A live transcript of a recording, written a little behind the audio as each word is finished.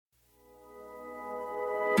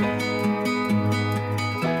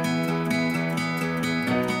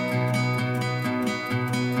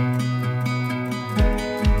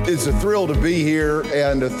It's a thrill to be here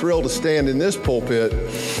and a thrill to stand in this pulpit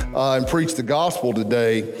and preach the gospel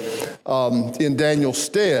today in Daniel's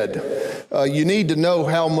stead. You need to know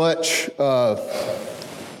how much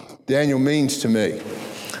Daniel means to me.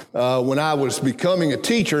 When I was becoming a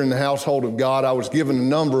teacher in the household of God, I was given a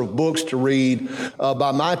number of books to read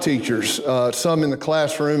by my teachers, some in the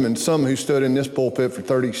classroom and some who stood in this pulpit for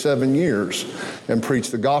 37 years and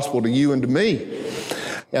preached the gospel to you and to me.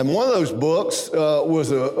 And one of those books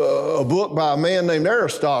was a book by a man named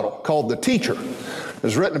Aristotle called The Teacher. It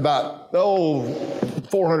was written about,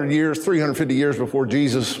 400 years, 350 years before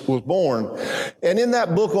Jesus was born. And in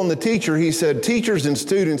that book on the teacher, he said, teachers and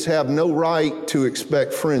students have no right to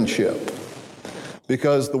expect friendship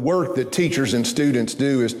because the work that teachers and students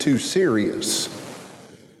do is too serious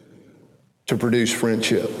to produce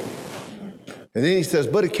friendship. And then he says,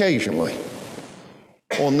 but occasionally,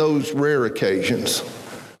 on those rare occasions,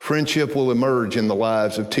 friendship will emerge in the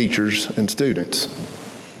lives of teachers and students.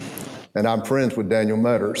 And I'm friends with Daniel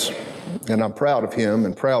Metters, and I'm proud of him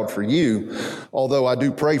and proud for you, although I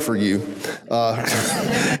do pray for you.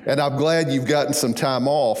 And I'm glad you've gotten some time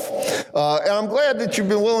off. And I'm glad that you've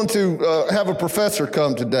been willing to have a professor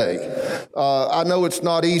come today. I know it's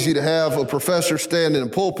not easy to have a professor stand in a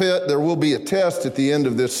pulpit. There will be a test at the end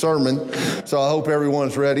of this sermon, so I hope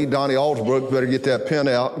everyone's ready. Donnie Alderbrook, better get that pen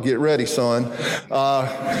out. Get ready, son.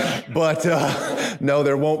 No,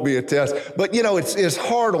 there won't be a test. But, you know, it's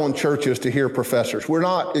hard on churches to hear professors. We're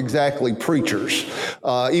not exactly preachers,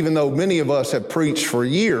 even though many of us have preached for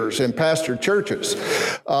years and pastored churches.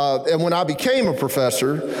 And when I became a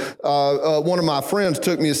professor, one of my friends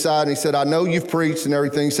took me aside and he said, I know you've preached and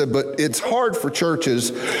everything. He said, but it's hard for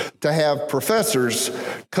churches to have professors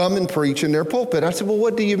come and preach in their pulpit. I said, well,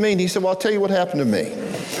 what do you mean? He said, well, I'll tell you what happened to me.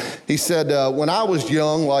 He said, when I was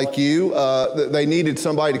young like you, they needed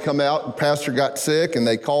somebody to come out. The pastor got sick and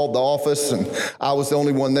they called the office and I was the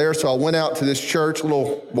only one there. So I went out to this church, a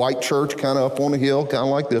little white church kind of up on a hill, kind of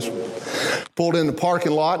like this one. Pulled in the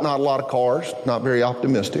parking lot, not a lot of cars, not very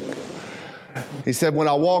optimistic. He said, when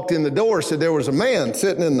I walked in the door, said there was a man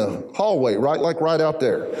sitting in the hallway, right out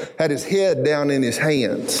there, had his head down in his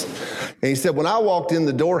hands. And he said, when I walked in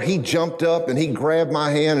the door, he jumped up and he grabbed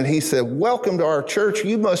my hand and he said, welcome to our church.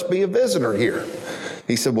 You must be a visitor here.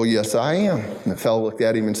 He said, well, yes, I am. And the fellow looked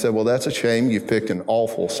at him and said, well, that's a shame. You've picked an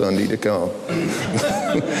awful Sunday to come.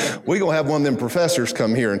 We're going to have one of them professors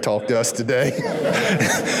come here and talk to us today.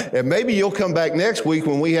 And maybe you'll come back next week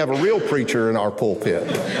when we have a real preacher in our pulpit.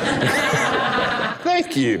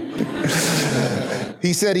 Thank you.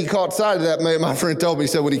 He said he caught sight of that man. My friend told me, he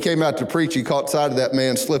said when he came out to preach, he caught sight of that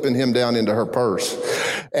man slipping him down into her purse.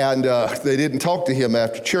 And they didn't talk to him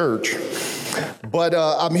after church. But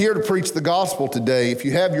I'm here to preach the gospel today. If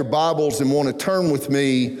you have your Bibles and want to turn with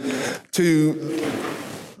me to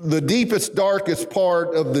the deepest, darkest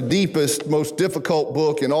part of the deepest, most difficult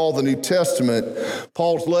book in all the New Testament,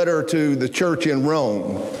 Paul's letter to the church in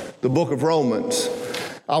Rome, the book of Romans.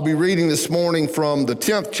 I'll be reading this morning from the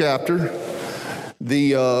 10th chapter,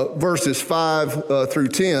 the verses 5 through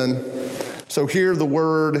 10. So hear the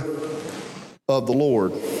word of the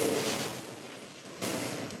Lord.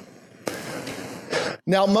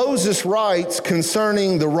 Now Moses writes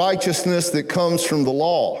concerning the righteousness that comes from the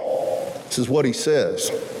law. This is what he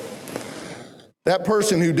says. That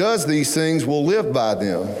person who does these things will live by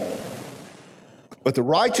them. But the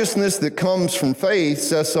righteousness that comes from faith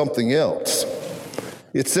says something else.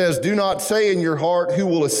 It says, do not say in your heart who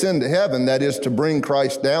will ascend to heaven, that is to bring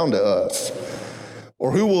Christ down to us.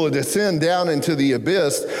 Or who will descend down into the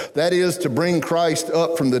abyss, that is to bring Christ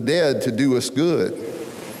up from the dead to do us good.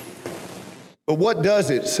 But what does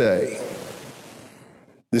it say?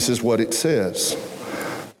 This is what it says.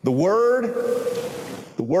 The word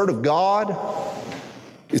of God,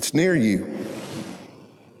 it's near you.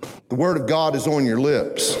 The word of God is on your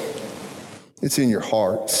lips. It's in your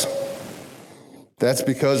hearts. That's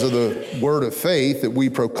because of the word of faith that we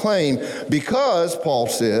proclaim. Because, Paul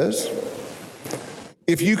says,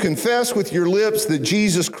 if you confess with your lips that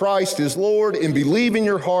Jesus Christ is Lord and believe in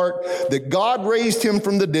your heart that God raised him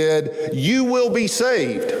from the dead, you will be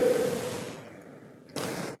saved.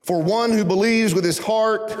 For one who believes with his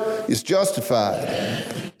heart is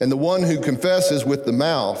justified, and the one who confesses with the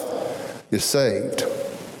mouth is saved.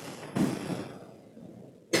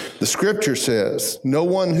 The scripture says, no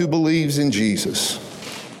one who believes in Jesus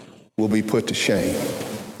will be put to shame.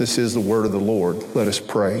 This is the word of the Lord. Let us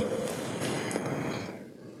pray.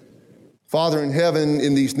 Father in heaven,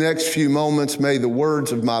 in these next few moments, may the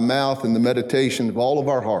words of my mouth and the meditation of all of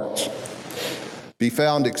our hearts be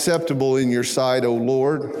found acceptable in your sight, O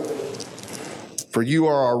Lord. For you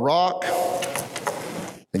are our rock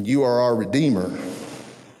and you are our Redeemer.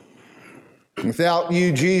 Without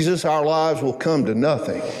you, Jesus, our lives will come to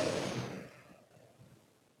nothing.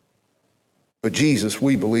 But Jesus,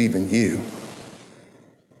 we believe in you.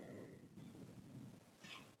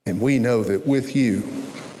 And we know that with you,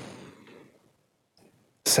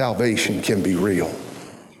 salvation can be real.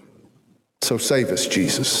 So save us,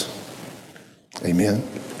 Jesus. Amen.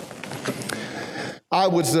 I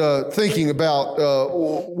was thinking about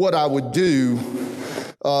what I would do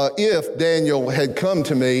if Daniel had come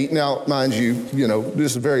to me. Now, mind you,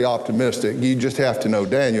 this is very optimistic. You just have to know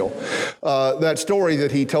Daniel. That story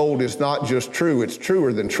that he told is not just true, it's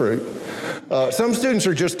truer than true. Some students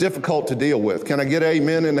are just difficult to deal with. Can I get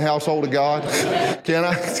amen in the household of God? Can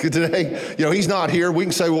I? Today, he's not here. We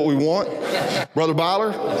can say what we want. Brother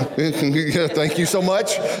Byler, thank you so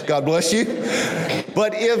much. God bless you.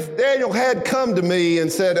 But if Daniel had come to me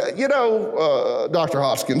and said, Dr.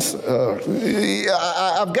 Hoskins,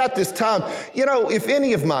 I've got this time. If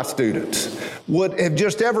any of my students would have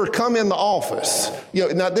just ever come in the office,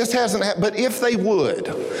 now this hasn't happened, but if they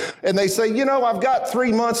would, and they say, I've got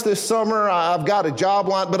 3 months this summer, I've got a job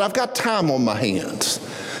line, but I've got time on my hands.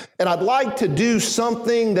 And I'd like to do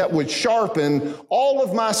something that would sharpen all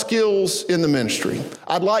of my skills in the ministry.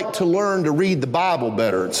 I'd like to learn to read the Bible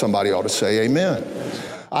better. And somebody ought to say amen.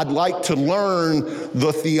 I'd like to learn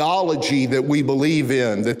the theology that we believe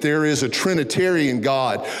in, that there is a Trinitarian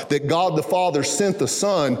God, that God the Father sent the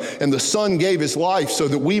Son, and the Son gave his life so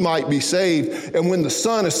that we might be saved. And when the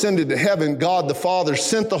Son ascended to heaven, God the Father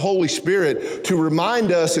sent the Holy Spirit to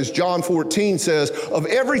remind us, as John 14 says, of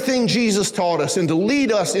everything Jesus taught us and to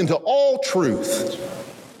lead us into all truth.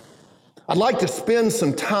 I'd like to spend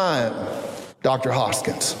some time, Dr.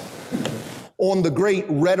 Hoskins, on the great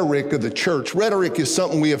rhetoric of the church. Rhetoric is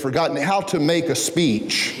something we have forgotten. How to make a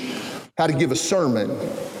speech, how to give a sermon,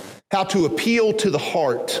 how to appeal to the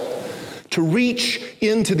heart, to reach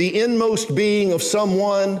into the inmost being of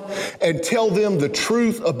someone and tell them the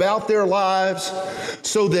truth about their lives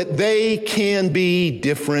so that they can be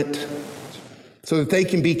different, so that they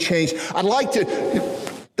can be changed. I'd like to,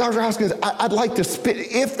 Dr. Hoskins, I'd like to spit,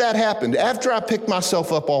 if that happened, after I picked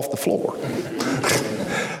myself up off the floor,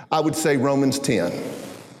 I would say Romans 10.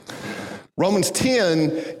 Romans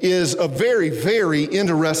 10 is a very, very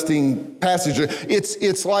interesting passage.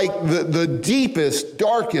 It's like the deepest,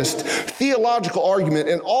 darkest theological argument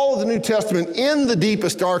in all of the New Testament, in the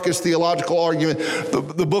deepest, darkest theological argument,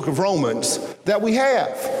 the book of Romans, that we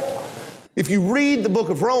have. If you read the book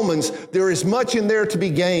of Romans, there is much in there to be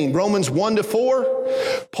gained. Romans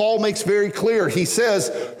 1-4, Paul makes very clear. He says,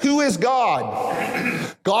 who is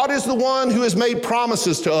God? God is the one who has made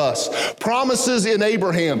promises to us. Promises in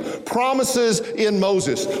Abraham, promises in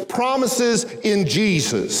Moses, promises in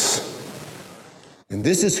Jesus. And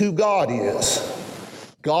this is who God is.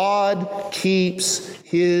 God keeps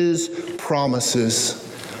his promises,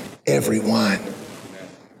 everyone.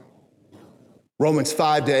 Romans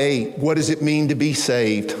 5-8, what does it mean to be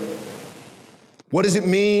saved? What does it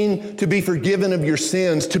mean to be forgiven of your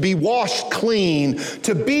sins, to be washed clean,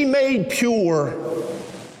 to be made pure,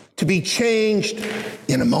 to be changed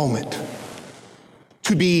in a moment,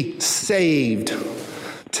 to be saved,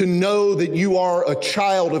 to know that you are a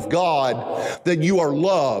child of God, that you are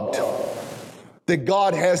loved, that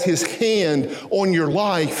God has his hand on your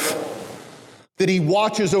life, that he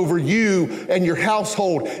watches over you and your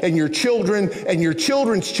household and your children and your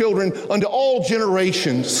children's children unto all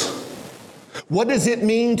generations. What does it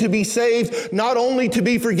mean to be saved? Not only to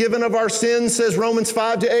be forgiven of our sins, says Romans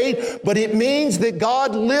 5-8, but it means that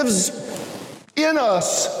God lives in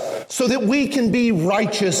us so that we can be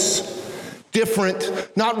righteous, different,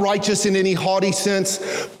 not righteous in any haughty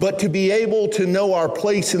sense, but to be able to know our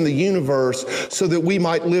place in the universe so that we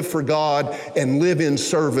might live for God and live in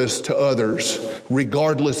service to others,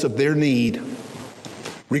 regardless of their need,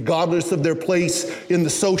 regardless of their place in the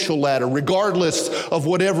social ladder, regardless of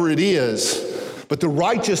whatever it is. But the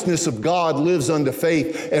righteousness of God lives unto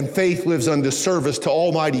faith, and faith lives unto service to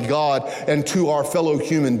Almighty God and to our fellow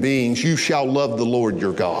human beings. You shall love the Lord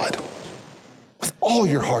your God with all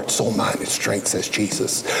your heart, soul, mind, and strength, says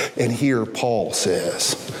Jesus. And here Paul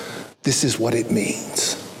says, this is what it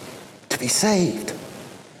means to be saved.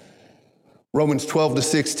 Romans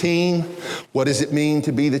 12-16, what does it mean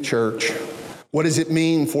to be the church? What does it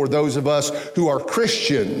mean for those of us who are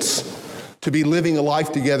Christians to be living a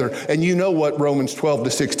life together. And you know what Romans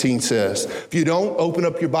 12-16 says. If you don't, open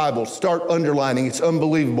up your Bible, start underlining. It's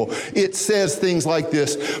unbelievable. It says things like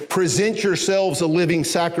this: present yourselves a living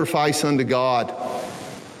sacrifice unto God.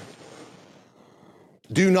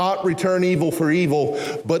 Do not return evil for evil,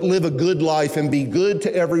 but live a good life and be good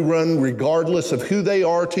to everyone, regardless of who they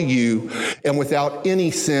are to you, and without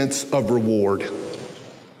any sense of reward.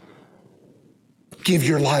 Give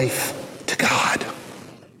your life to God,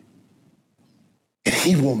 and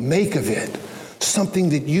He will make of it something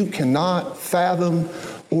that you cannot fathom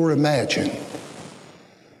or imagine.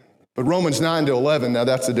 But Romans 9-11, now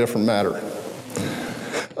that's a different matter.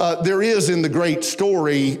 There is in the great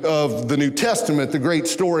story of the New Testament, the great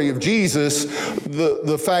story of Jesus,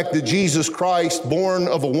 the fact that Jesus Christ, born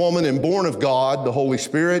of a woman and born of God, the Holy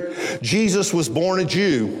Spirit, Jesus was born a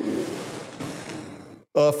Jew,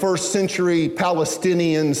 a first century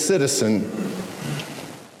Palestinian citizen.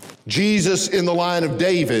 Jesus in the line of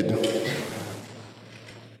David,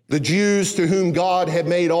 the Jews to whom God had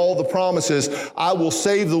made all the promises. I will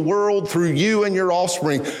save the world through you and your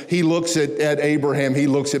offspring. He looks at Abraham. He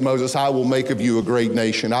looks at Moses. I will make of you a great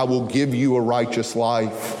nation. I will give you a righteous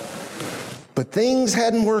life. But things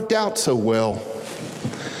hadn't worked out so well.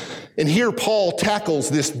 And here Paul tackles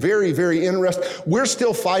this very, very interesting. We're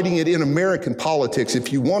still fighting it in American politics.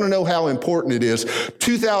 If you want to know how important it is,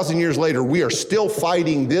 2,000 years later, we are still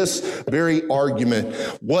fighting this very argument.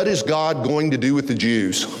 What is God going to do with the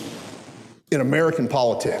Jews in American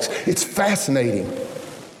politics? It's fascinating.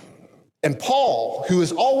 And Paul, who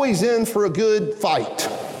is always in for a good fight,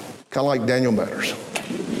 kind of like Daniel Metters.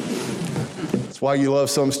 That's why you love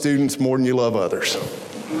some students more than you love others.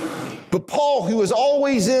 But Paul, who is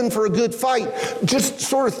always in for a good fight, just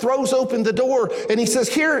sort of throws open the door and he says,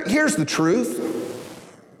 here's the truth.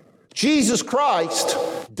 Jesus Christ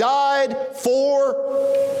died for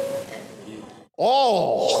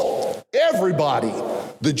all, everybody.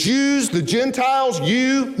 The Jews, the Gentiles,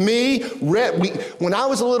 you, me. When I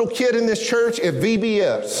was a little kid in this church at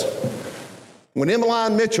VBS, when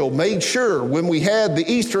Emmeline Mitchell made sure when we had the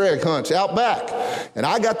Easter egg hunts out back, and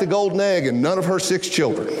I got the golden egg and none of her 6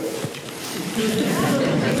 children.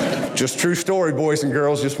 Just true story, boys and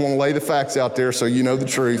girls. Just want to lay the facts out there so you know the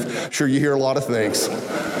truth. I'm sure you hear a lot of things.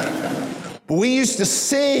 But we used to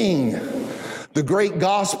sing the great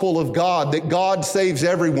gospel of God, that God saves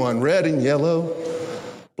everyone, red and yellow,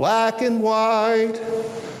 black and white.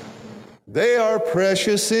 They are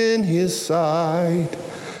precious in His sight.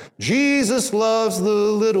 Jesus loves the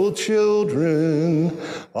little children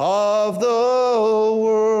of the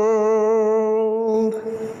world.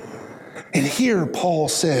 And here Paul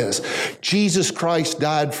says, Jesus Christ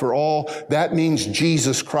died for all. That means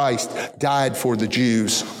Jesus Christ died for the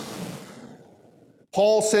Jews.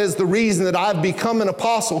 Paul says the reason that I've become an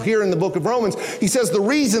apostle here in the book of Romans, he says the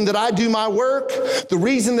reason that I do my work, the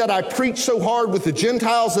reason that I preach so hard with the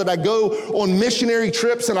Gentiles, that I go on missionary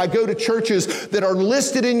trips and I go to churches that are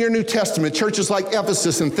listed in your New Testament, churches like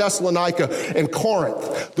Ephesus and Thessalonica and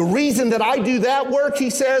Corinth. The reason that I do that work, he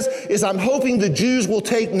says, is I'm hoping the Jews will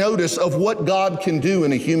take notice of what God can do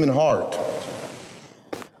in a human heart.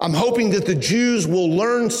 I'm hoping that the Jews will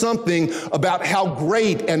learn something about how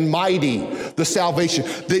great and mighty the salvation,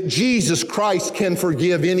 that Jesus Christ can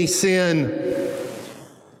forgive any sin.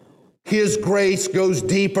 His grace goes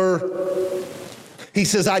deeper. He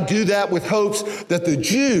says, I do that with hopes that the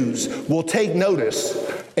Jews will take notice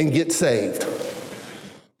and get saved.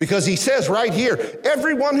 Because he says right here,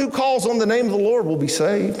 everyone who calls on the name of the Lord will be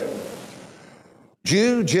saved.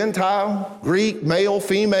 Jew, Gentile, Greek, male,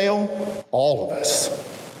 female, all of us.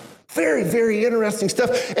 Very, very interesting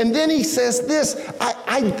stuff. And then he says this,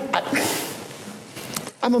 I'm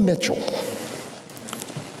a Mitchell.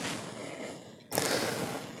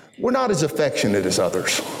 We're not as affectionate as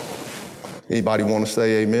others. Anybody want to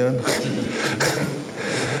say amen?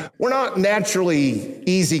 We're not naturally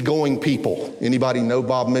easygoing people. Anybody know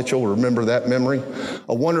Bob Mitchell? Remember that memory?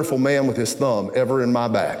 A wonderful man with his thumb ever in my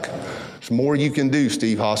back. There's more you can do,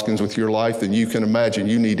 Steve Hoskins, with your life than you can imagine.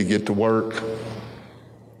 You need to get to work.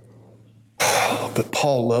 But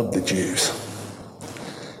Paul loved the Jews.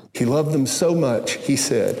 He loved them so much, he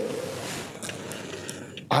said,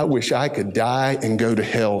 I wish I could die and go to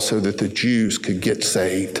hell so that the Jews could get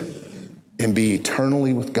saved and be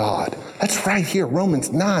eternally with God. That's right here, Romans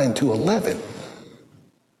 9-11.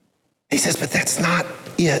 He says, but that's not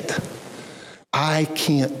it. I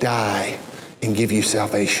can't die and give you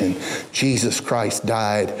salvation. Jesus Christ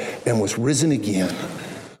died and was risen again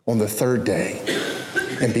on the 3rd day.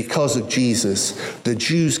 And because of Jesus, the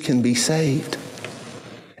Jews can be saved.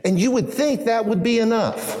 And you would think that would be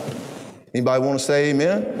enough. Anybody want to say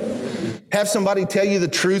amen? Have somebody tell you the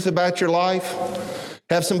truth about your life?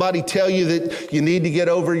 Have somebody tell you that you need to get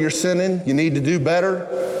over your sinning? You need to do better?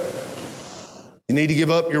 You need to give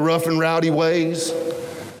up your rough and rowdy ways?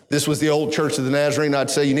 This was the old Church of the Nazarene. I'd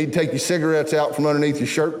say you need to take your cigarettes out from underneath your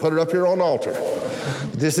shirt, put it up here on the altar.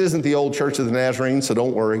 This isn't the old Church of the Nazarene, so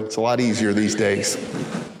don't worry. It's a lot easier these days,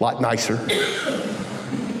 a lot nicer.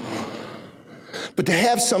 But to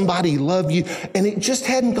have somebody love you, and it just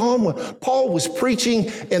hadn't gone well. Paul was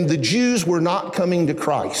preaching, and the Jews were not coming to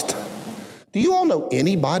Christ. Do you all know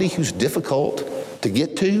anybody who's difficult to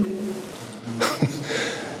get to?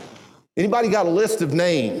 Anybody got a list of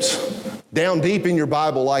names down deep in your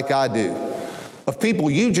Bible like I do, of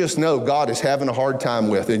people you just know God is having a hard time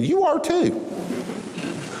with, and you are too?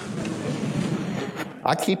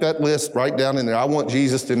 I keep that list right down in there. I want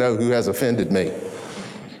Jesus to know who has offended me.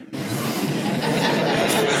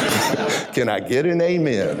 Can I get an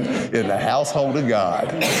amen in the household of God?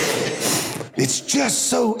 It's just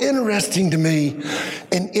so interesting to me.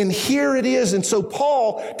 And here it is. And so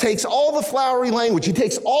Paul takes all the flowery language. He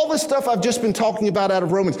takes all the stuff I've just been talking about out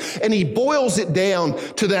of Romans, and he boils it down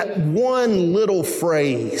to that one little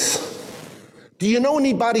phrase. Do you know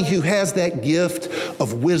anybody who has that gift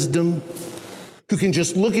of wisdom? Who can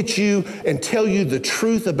just look at you and tell you the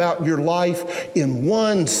truth about your life in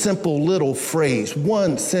one simple little phrase,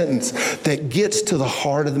 one sentence that gets to the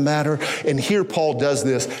heart of the matter? And here Paul does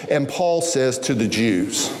this, and Paul says to the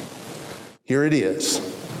Jews, here it is.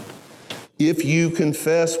 If you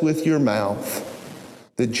confess with your mouth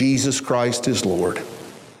that Jesus Christ is Lord,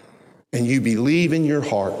 and you believe in your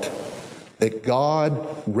heart that God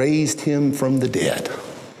raised him from the dead,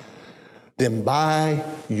 then by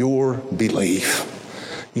your belief,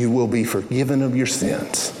 you will be forgiven of your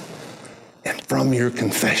sins. And from your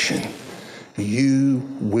confession, you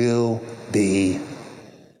will be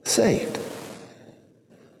saved.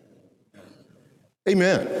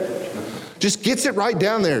 Amen. Just gets it right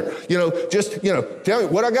down there. Tell me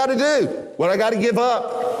what I got to do, what I got to give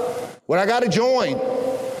up, what I got to join.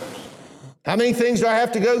 How many things do I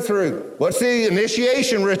have to go through? What's the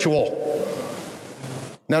initiation ritual?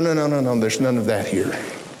 No, there's none of that here.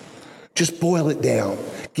 Just boil it down.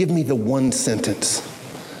 Give me the one sentence.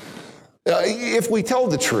 If we tell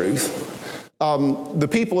the truth, the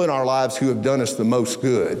people in our lives who have done us the most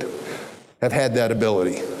good have had that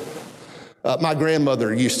ability. My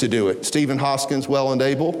grandmother used to do it. Stephen Hoskins, well and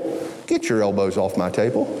able, get your elbows off my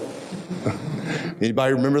table.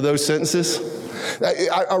 Anybody remember those sentences?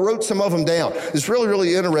 I wrote some of them down. It's really,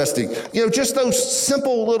 really interesting. Just those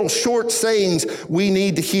simple little short sayings we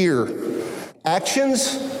need to hear.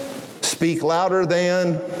 Actions speak louder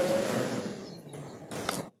than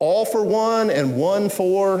all for one and one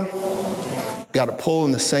for. Got to pull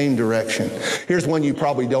in the same direction. Here's one you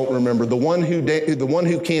probably don't remember. The one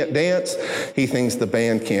who can't dance, he thinks the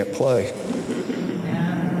band can't play.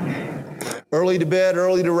 Early to bed,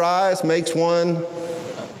 early to rise makes one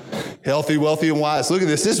healthy, wealthy, and wise. Look at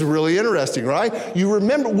this. This is really interesting, right?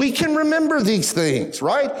 We can remember these things,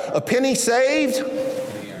 right? A penny saved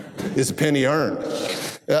is a penny earned.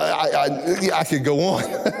 I could go on.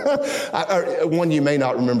 One you may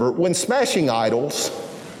not remember. When smashing idols,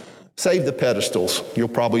 save the pedestals. You'll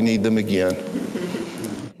probably need them again.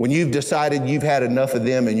 When you've decided you've had enough of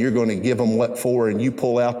them and you're going to give them what for, and you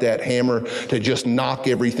pull out that hammer to just knock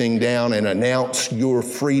everything down and announce your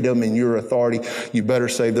freedom and your authority, you better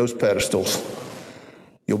save those pedestals.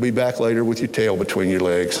 You'll be back later with your tail between your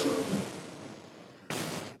legs.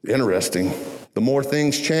 Interesting. The more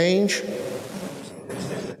things change,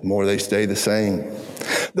 the more they stay the same.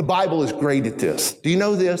 The Bible is great at this. Do you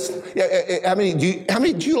know this?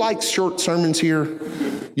 Do you like short sermons here?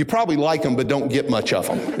 You probably like them, but don't get much of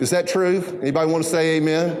them. Is that true? Anybody want to say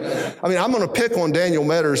amen? I'm going to pick on Daniel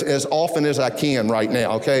Metters as often as I can right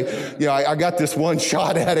now, okay? I got this one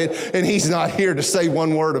shot at it, and he's not here to say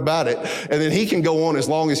one word about it. And then he can go on as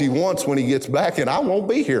long as he wants when he gets back, and I won't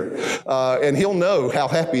be here. And he'll know how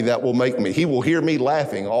happy that will make me. He will hear me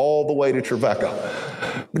laughing all the way to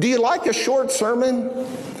Tribeca. Do you like a short sermon?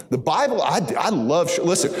 The Bible, I love,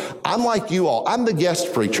 listen, I'm like you all. I'm the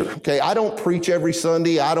guest preacher, okay? I don't preach every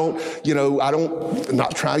Sunday. I'm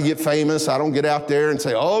not trying to get famous. I don't get out there and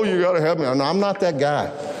say, oh, you got to have me. No, I'm not that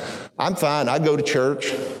guy. I'm fine. I go to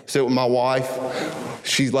church, sit with my wife.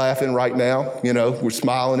 She's laughing right now, we're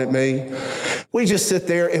smiling at me. We just sit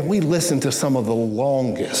there and we listen to some of the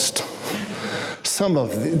longest. Some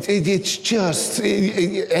of it's just,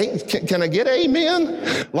 can I get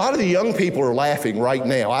amen? A lot of the young people are laughing right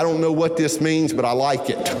now. I don't know what this means, but I like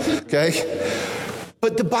it, okay?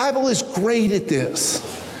 But the Bible is great at this.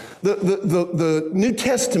 The New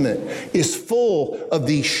Testament is full of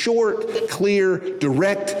these short, clear,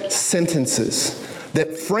 direct sentences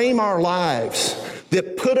that frame our lives,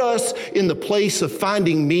 that put us in the place of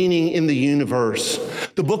finding meaning in the universe.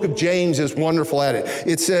 The book of James is wonderful at it.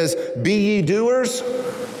 It says, "Be ye doers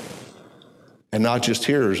and not just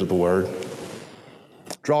hearers of the word.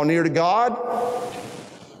 Draw near to God,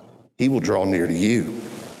 he will draw near to you.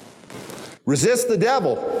 Resist the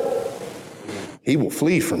devil, he will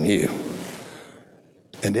flee from you.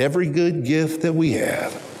 And every good gift that we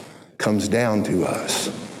have comes down to us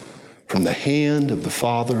from the hand of the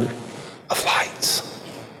Father of lights."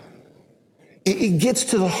 It gets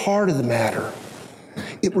to the heart of the matter.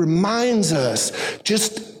 It reminds us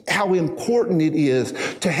just how important it is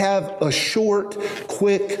to have a short,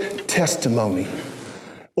 quick testimony.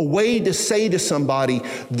 A way to say to somebody,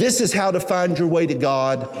 this is how to find your way to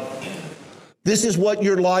God. This is what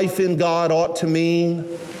your life in God ought to mean.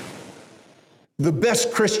 The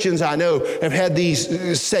best Christians I know have had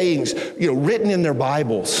these sayings, written in their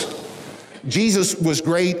Bibles. Jesus was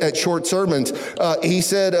great at short sermons. He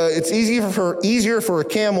said, it's easier for a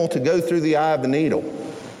camel to go through the eye of the needle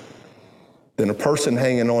than a person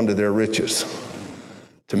hanging on to their riches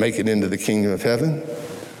to make it into the kingdom of heaven.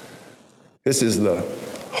 This is the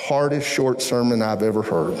hardest short sermon I've ever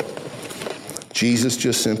heard. Jesus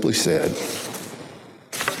just simply said,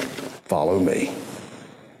 "Follow me."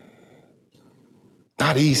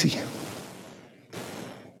 Not easy.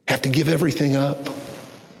 Have to give everything up.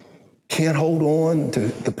 Can't hold on to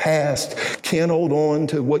the past. Can't hold on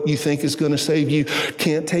to what you think is going to save you.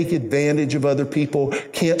 Can't take advantage of other people.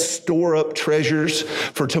 Can't store up treasures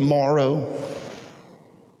for tomorrow.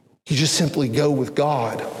 You just simply go with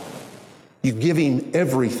God. You give him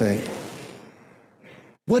everything.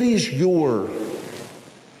 What is your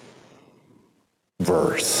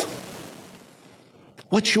verse?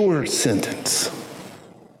 What's your sentence?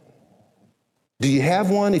 Do you have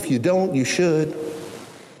one? If you don't, you should.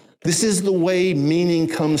 This is the way meaning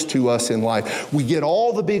comes to us in life. We get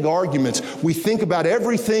all the big arguments. We think about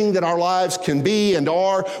everything that our lives can be and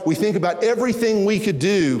are. We think about everything we could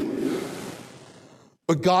do.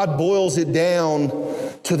 But God boils it down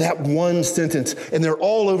to that one sentence, and they're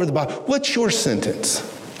all over the Bible. What's your sentence?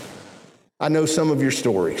 I know some of your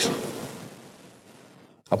stories.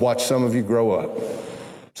 I've watched some of you grow up.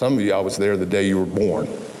 Some of you, I was there the day you were born.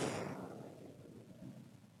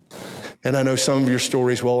 And I know some of your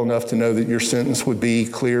stories well enough to know that your sentence would be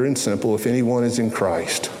clear and simple. If anyone is in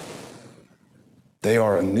Christ, they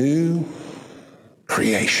are a new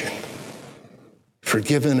creation,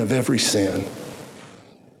 forgiven of every sin,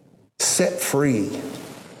 set free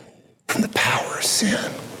from the power of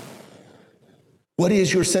sin. What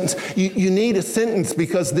is your sentence? You need a sentence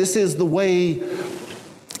because this is the way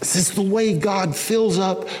God fills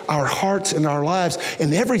up our hearts and our lives,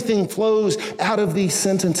 and everything flows out of these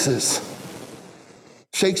sentences.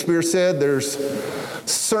 Shakespeare said there's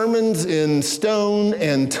sermons in stone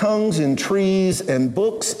and tongues in trees and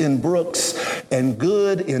books in brooks and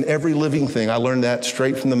good in every living thing. I learned that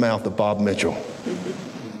straight from the mouth of Bob Mitchell.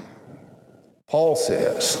 Paul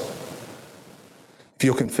says, if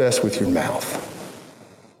you'll confess with your mouth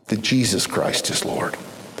that Jesus Christ is Lord,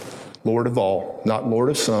 Lord of all, not Lord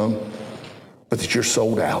of some, but that you're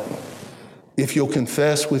sold out. If you'll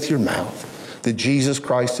confess with your mouth that Jesus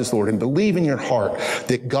Christ is Lord and believe in your heart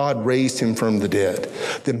that God raised him from the dead,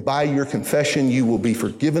 then by your confession you will be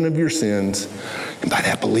forgiven of your sins, and by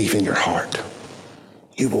that belief in your heart,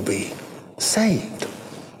 you will be saved.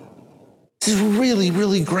 This is really,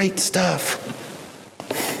 really great stuff.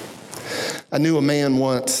 I knew a man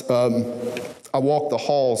once, I walked the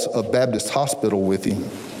halls of Baptist Hospital with him.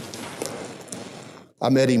 I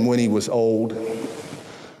met him when he was old.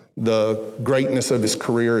 The greatness of his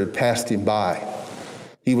career had passed him by.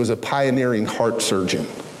 He was a pioneering heart surgeon.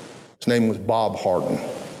 His name was Bob Harden.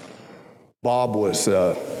 Bob was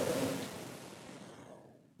the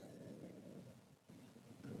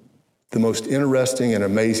most interesting and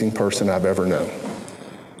amazing person I've ever known.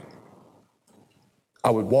 I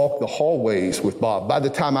would walk the hallways with Bob. By the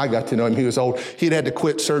time I got to know him, he was old. He'd had to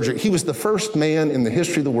quit surgery. He was the first man in the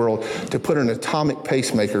history of the world to put an atomic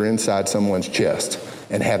pacemaker inside someone's chest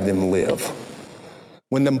and have them live.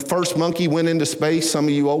 When the first monkey went into space, some of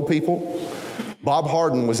you old people, Bob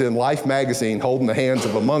Harden was in Life magazine holding the hands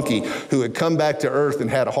of a monkey who had come back to Earth and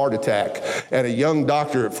had a heart attack. And a young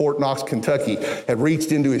doctor at Fort Knox, Kentucky, had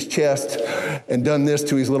reached into his chest and done this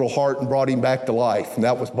to his little heart and brought him back to life. And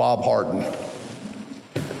that was Bob Harden.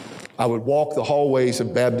 I would walk the hallways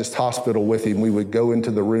of Baptist Hospital with him. We would go into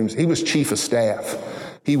the rooms. He was chief of staff.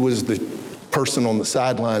 He was the person on the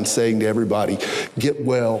sideline saying to everybody, get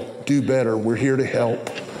well, do better, we're here to help.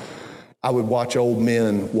 I would watch old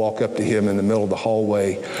men walk up to him in the middle of the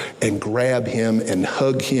hallway and grab him and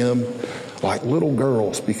hug him like little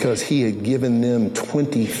girls because he had given them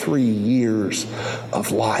 23 years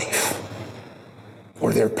of life.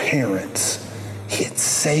 Or their parents, he had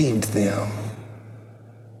saved them.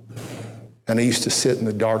 And I used to sit in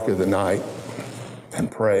the dark of the night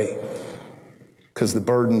and pray because the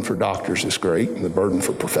burden for doctors is great and the burden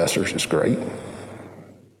for professors is great.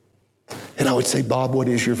 And I would say, Bob, what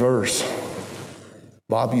is your verse?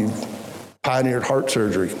 Bob, you pioneered heart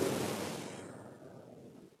surgery.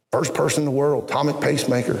 First person in the world, atomic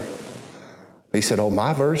pacemaker. He said, oh,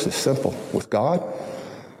 my verse is simple. With God,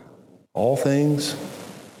 all things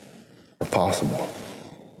are possible.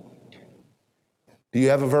 Do you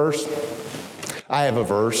have a verse? I have a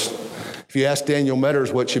verse. If you ask Daniel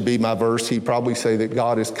Metters what should be my verse, he'd probably say that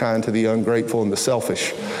God is kind to the ungrateful and the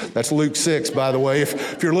selfish. That's Luke 6, by the way.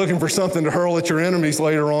 If you're looking for something to hurl at your enemies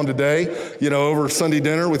later on today, over Sunday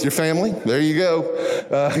dinner with your family, there you go.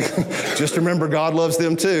 Just remember God loves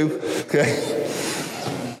them too,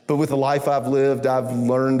 okay? But with the life I've lived, I've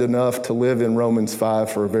learned enough to live in Romans 5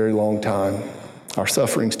 for a very long time. Our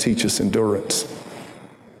sufferings teach us endurance.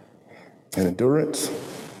 And endurance,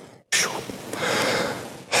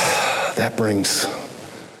 that brings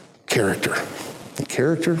character. And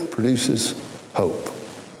character produces hope.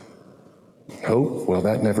 Hope, well,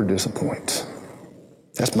 that never disappoints.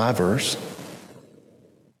 That's my verse.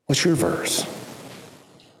 What's your verse?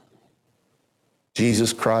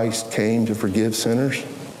 Jesus Christ came to forgive sinners.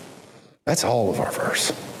 That's all of our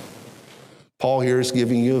verse. Paul here is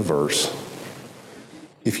giving you a verse.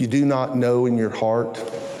 If you do not know in your heart,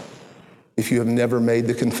 if you have never made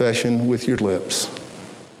the confession with your lips,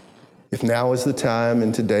 if now is the time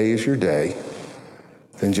and today is your day,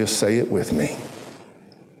 then just say it with me.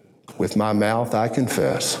 With my mouth I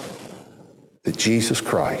confess that Jesus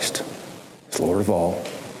Christ is Lord of all.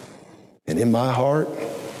 And in my heart,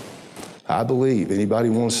 I believe, anybody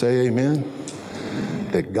want to say amen?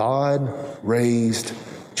 That God raised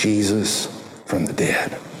Jesus from the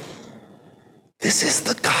dead. This is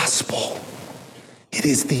the gospel. It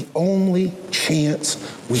is the only chance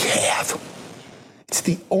we have. It's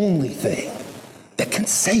the only thing that can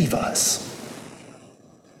save us.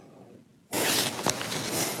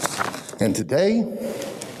 And today,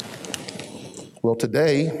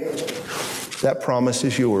 that promise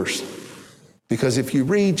is yours. Because if you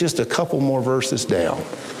read just a couple more verses down,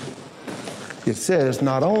 it says,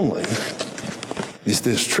 not only is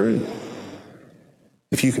this true,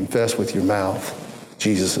 if you confess with your mouth,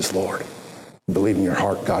 Jesus is Lord, believe in your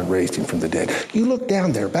heart God raised him from the dead. You look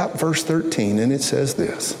down there about verse 13 and it says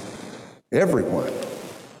this, everyone,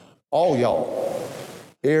 all y'all,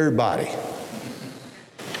 everybody,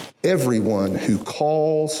 everyone who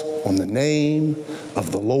calls on the name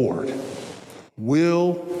of the Lord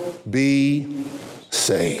will be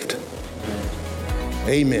saved.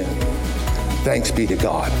 Amen. Thanks be to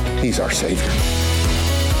God. He's our Savior.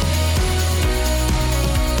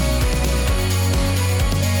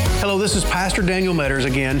 Hello, this is Pastor Daniel Metters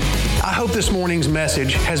again. I hope this morning's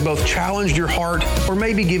message has both challenged your heart or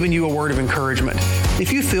maybe given you a word of encouragement.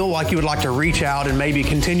 If you feel like you would like to reach out and maybe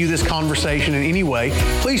continue this conversation in any way,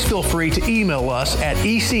 please feel free to email us at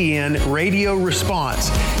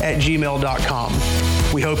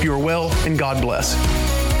ecnradioresponse@gmail.com. We hope you are well and God bless.